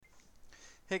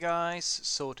Hey guys,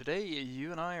 so today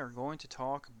you and I are going to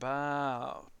talk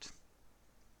about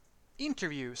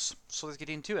interviews. So let's get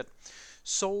into it.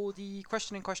 So the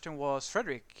question in question was,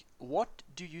 Frederick, what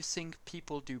do you think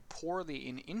people do poorly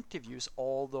in interviews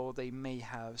although they may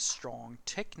have strong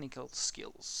technical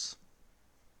skills?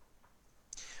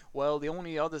 Well, the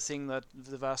only other thing that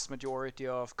the vast majority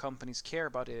of companies care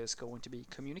about is going to be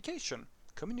communication.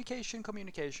 Communication,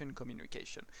 communication,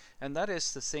 communication, and that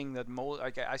is the thing that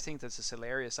I think this is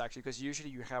hilarious actually, because usually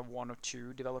you have one or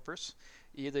two developers.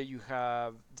 Either you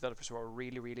have developers who are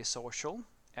really, really social,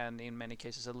 and in many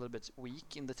cases a little bit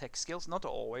weak in the tech skills. Not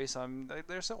always.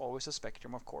 There's always a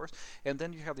spectrum, of course. And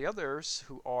then you have the others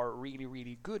who are really,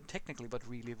 really good technically, but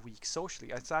really weak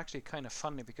socially. It's actually kind of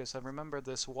funny because I remember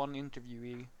this one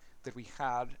interviewee that we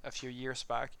had a few years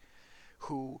back,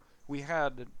 who we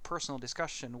had a personal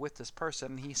discussion with this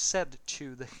person. He said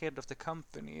to the head of the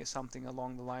company something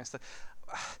along the lines that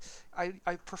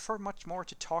I prefer much more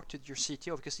to talk to your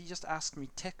CTO because he just asked me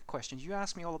tech questions. You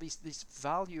ask me all of these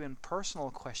value and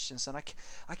personal questions, and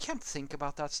I can't think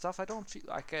about that stuff. I don't feel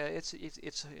like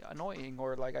it's annoying,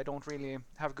 or like I don't really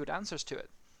have good answers to it,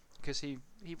 because he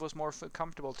was more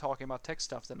comfortable talking about tech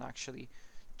stuff than actually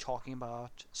talking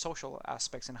about social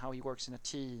aspects and how he works in a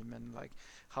team, and like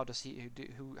how does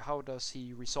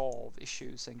he resolve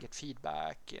issues and get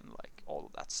feedback and like all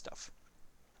of that stuff.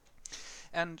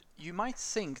 And you might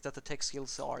think that the tech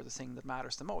skills are the thing that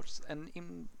matters the most, and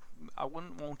I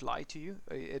won't lie to you,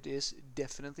 it is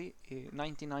definitely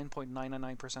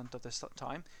 99.999% of the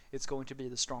time it's going to be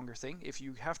the stronger thing. If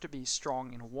you have to be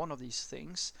strong in one of these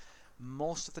things,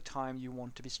 most of the time you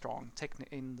want to be strong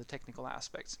in the technical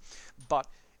aspects. But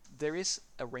there is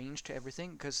a range to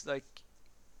everything, because like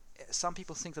some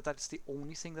people think that that's the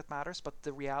only thing that matters, but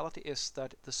the reality is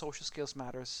that the social skills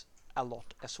matters a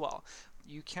lot as well.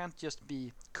 You can't just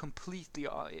be completely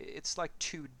it's like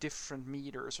two different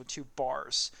meters or two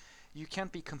bars. You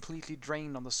can't be completely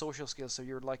drained on the social skills, so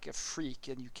you're like a freak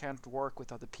and you can't work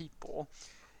with other people.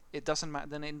 It doesn't matter.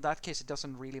 Then in that case, it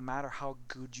doesn't really matter how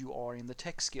good you are in the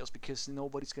tech skills, because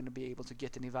nobody's going to be able to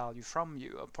get any value from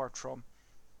you apart from,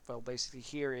 well, basically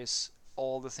here is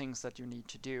all the things that you need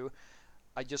to do.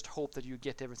 I just hope that you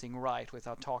get everything right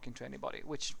without talking to anybody,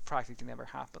 which practically never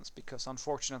happens, because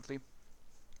unfortunately,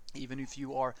 even if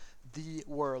you are the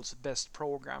world's best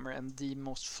programmer and the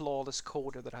most flawless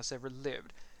coder that has ever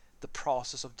lived, the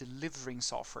process of delivering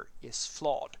software is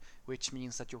flawed, which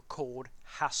means that your code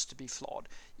has to be flawed.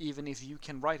 Even if you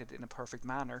can write it in a perfect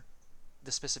manner,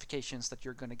 the specifications that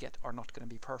you're going to get are not going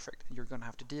to be perfect, and you're going to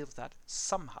have to deal with that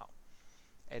somehow.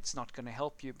 It's not going to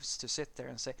help you to sit there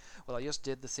and say, well, I just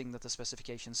did the thing that the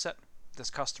specification said. This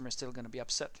customer is still going to be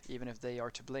upset, even if they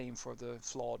are to blame for the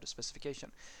flawed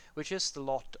specification, which is the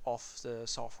lot of the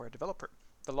software developer.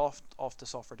 The lot of the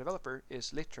software developer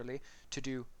is literally to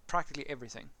do practically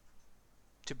everything,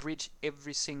 to bridge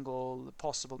every single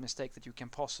possible mistake that you can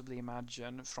possibly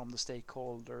imagine from the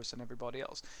stakeholders and everybody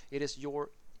else. It is your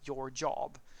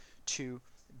job to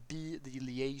be the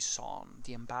liaison,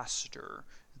 the ambassador,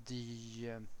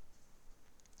 the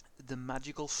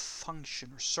magical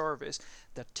function or service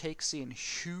that takes in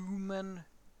human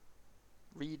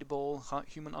readable,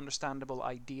 human understandable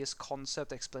ideas,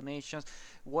 concept, explanations,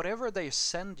 whatever they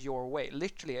send your way,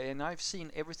 literally. And I've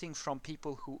seen everything from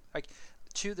people who, like,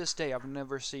 to this day, I've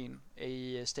never seen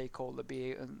a stakeholder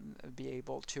be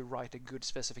able to write a good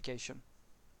specification.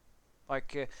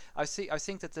 Like I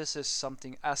think that this is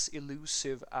something as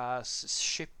elusive as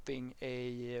shipping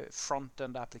a front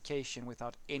end application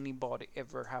without anybody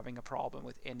ever having a problem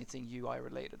with anything UI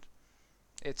related.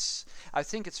 It's I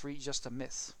think it's really just a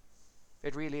myth.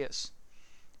 It really is.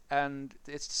 And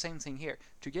it's the same thing here.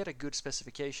 To get a good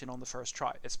specification on the first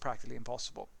try, it's practically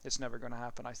impossible. It's never going to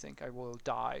happen. I think I will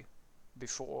die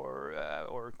before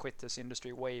or quit this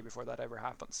industry way before that ever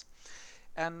happens.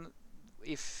 And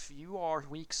if you are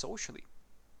weak socially,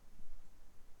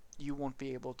 you won't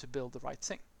be able to build the right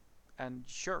thing. And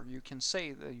sure, you can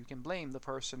say that you can blame the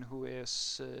person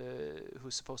who's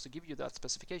supposed to give you that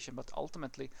specification, but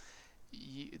ultimately,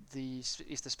 if the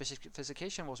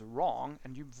specification was wrong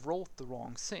and you wrote the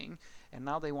wrong thing, and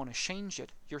now they want to change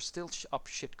it, you're still up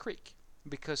shit creek,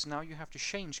 because now you have to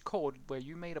change code where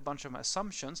you made a bunch of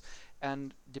assumptions,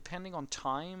 and depending on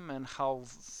time and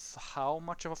how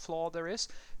much of a flaw there is,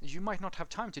 you might not have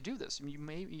time to do this.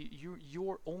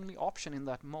 Your only option in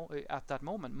at that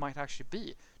moment might actually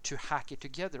be to hack it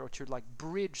together or to like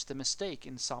bridge the mistake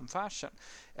in some fashion.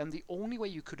 And the only way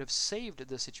you could have saved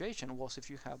the situation was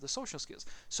if you have the social skills.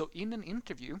 So in an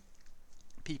interview,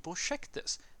 people check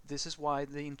this. this is why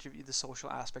the interview, the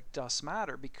social aspect does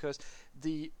matter, because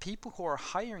the people who are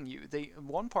hiring you,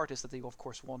 one part is that they of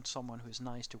course want someone who is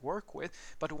nice to work with,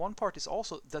 but one part is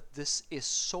also that this is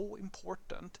so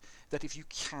important that if you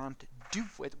can't do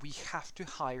it, we have to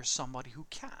hire somebody who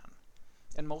can.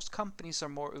 And most companies are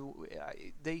more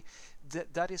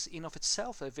that is in of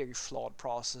itself a very flawed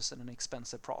process and an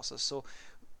expensive process. So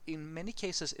in many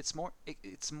cases it's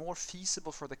more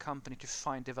feasible for the company to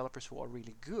find developers who are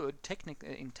really good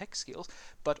in tech skills,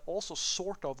 but also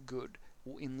sort of good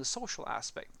in the social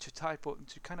aspect,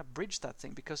 to kind of bridge that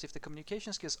thing. Because if the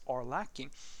communication skills are lacking,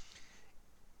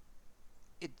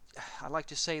 I like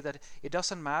to say that it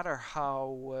doesn't matter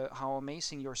how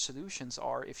amazing your solutions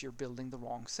are if you're building the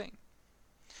wrong thing.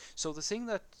 So the thing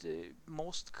that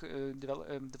most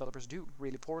developers do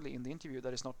really poorly in the interview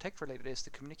that is not tech related is the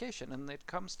communication, and it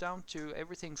comes down to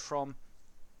everything from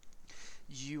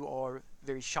you are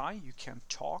very shy, you can't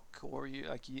talk, or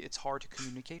it's hard to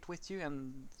communicate with you,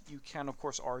 and you can of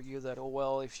course argue that, oh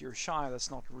well, if you're shy, that's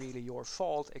not really your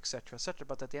fault, etc., etc.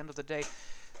 But at the end of the day,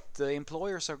 the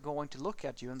employers are going to look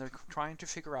at you and they're trying to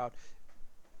figure out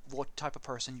what type of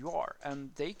person you are, and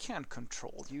they can't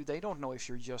control you. They don't know if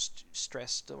you're just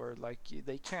stressed, or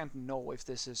they can't know if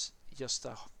this is just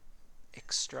a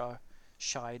extra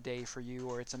shy day for you,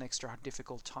 or it's an extra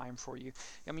difficult time for you.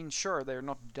 I mean, sure, they're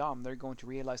not dumb. They're going to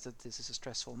realize that this is a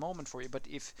stressful moment for you, but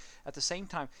if at the same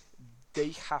time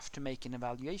they have to make an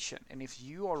evaluation, and if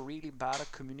you are really bad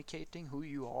at communicating who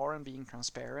you are and being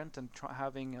transparent and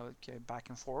having a back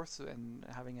and forth and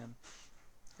having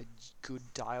a good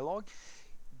dialogue,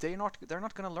 they're not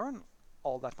going to learn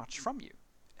all that much from you.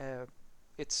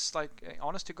 It's like,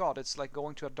 honest to God, it's like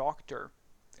going to a doctor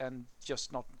and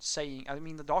just not saying. I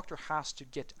mean, the doctor has to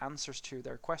get answers to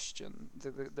their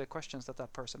the questions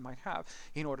that person might have,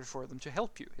 in order for them to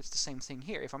help you. It's the same thing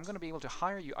here. If I'm going to be able to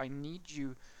hire you, I need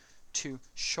you to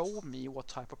show me what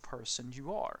type of person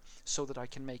you are, so that I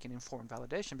can make an informed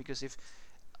validation. Because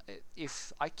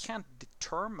if I can't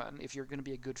determine if you're going to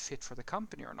be a good fit for the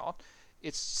company or not,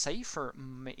 it's safer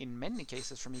in many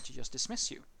cases for me to just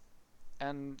dismiss you.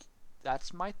 And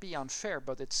that might be unfair,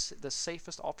 but it's the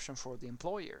safest option for the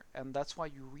employer. And that's why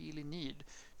you really need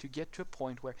to get to a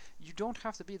point where you don't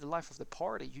have to be the life of the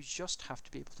party. You just have to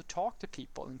be able to talk to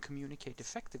people and communicate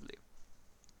effectively.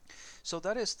 So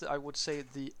that is, I would say,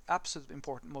 the absolute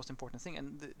most important thing.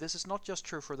 And this is not just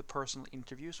true for the personal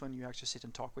interviews when you actually sit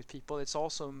and talk with people. It's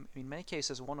also, in many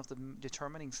cases, one of the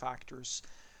determining factors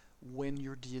when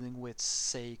you're dealing with,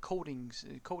 say, coding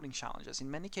challenges.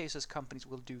 In many cases, companies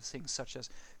will do things such as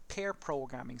pair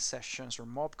programming sessions or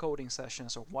mob coding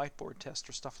sessions or whiteboard tests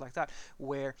or stuff like that,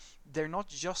 where they're not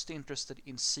just interested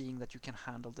in seeing that you can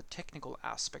handle the technical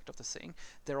aspect of the thing,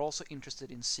 they're also interested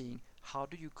in seeing how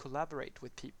do you collaborate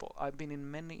with people. I've been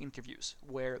in many interviews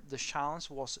where the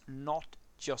challenge was not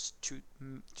just to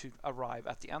arrive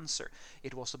at the answer.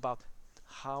 It was about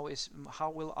how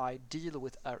will I deal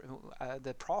with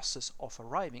the process of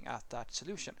arriving at that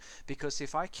solution. Because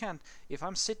if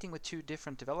I'm sitting with two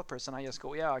different developers and I just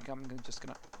go, yeah, I'm just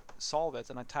gonna solve it,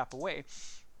 and I tap away,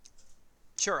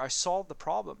 sure, I solved the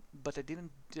problem, but I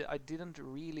didn't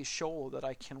really show that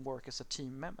I can work as a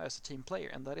team player,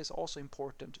 and that is also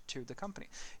important to the company.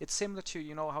 It's similar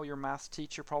to, how your math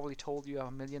teacher probably told you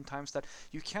a million times that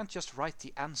you can't just write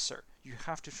the answer. You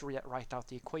have to write out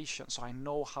the equation, so I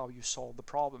know how you solve the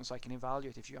problem, so I can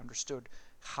evaluate if you understood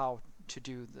how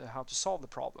to solve the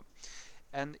problem.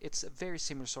 And it's a very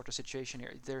similar sort of situation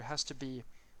here. There has to be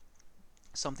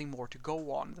something more to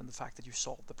go on than the fact that you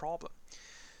solved the problem.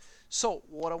 So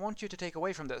what I want you to take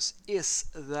away from this is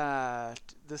that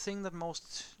the thing that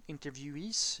most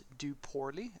interviewees do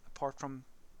poorly, apart from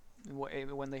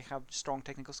when they have strong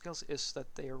technical skills, is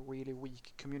that they are really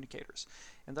weak communicators.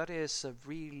 And that is a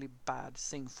really bad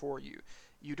thing for you.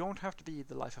 You don't have to be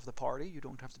the life of the party, you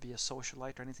don't have to be a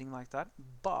socialite or anything like that,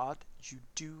 but you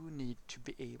do need to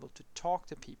be able to talk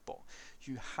to people.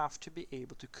 You have to be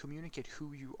able to communicate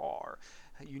who you are.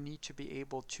 You need to be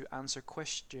able to answer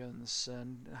questions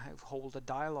and hold a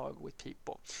dialogue with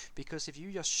people. Because if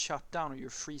you just shut down or you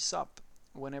freeze up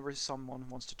whenever someone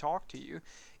wants to talk to you,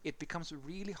 it becomes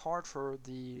really hard for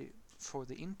the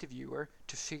interviewer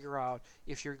to figure out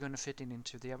if you're going to fit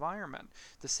into the environment.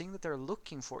 The thing that they're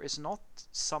looking for is not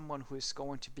someone who is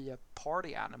going to be a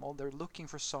party animal. They're looking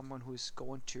for someone who is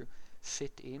going to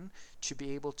fit in, to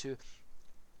be able to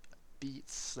be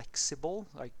flexible,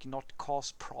 like not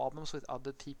cause problems with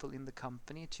other people in the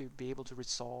company, to be able to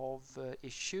resolve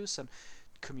issues and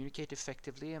communicate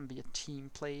effectively and be a team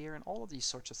player, and all of these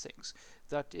sorts of things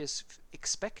that is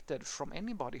expected from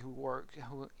anybody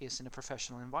who is in a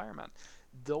professional environment.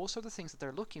 Those are the things that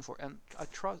they're looking for. And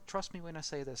trust me when I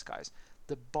say this, guys,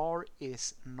 the bar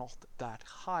is not that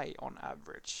high on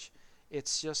average.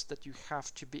 It's just that you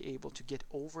have to be able to get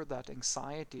over that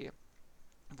anxiety,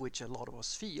 which a lot of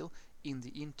us feel in the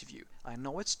interview. I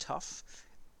know it's tough,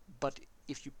 but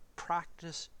if you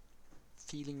practice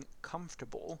feeling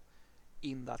comfortable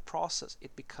in that process,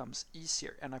 it becomes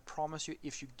easier. And I promise you,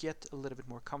 if you get a little bit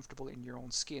more comfortable in your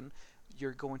own skin,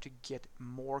 you're going to get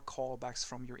more callbacks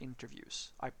from your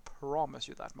interviews. I promise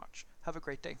you that much. Have a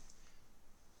great day.